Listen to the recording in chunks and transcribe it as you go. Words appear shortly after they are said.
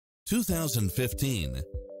2015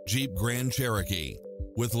 Jeep Grand Cherokee.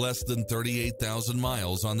 With less than 38,000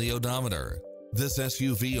 miles on the odometer, this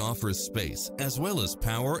SUV offers space as well as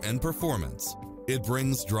power and performance. It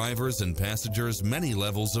brings drivers and passengers many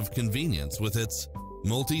levels of convenience with its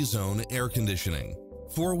multi-zone air conditioning,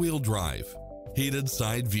 four-wheel drive, heated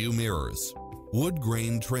side view mirrors, wood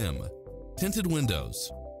grain trim, tinted windows,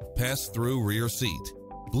 pass-through rear seat,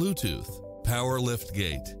 Bluetooth, power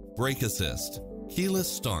liftgate, brake assist,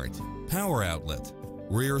 keyless start, power outlet,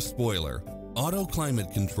 rear spoiler, auto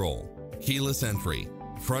climate control, keyless entry,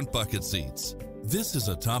 front bucket seats. This is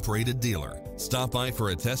a top-rated dealer. Stop by for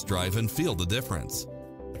a test drive and feel the difference.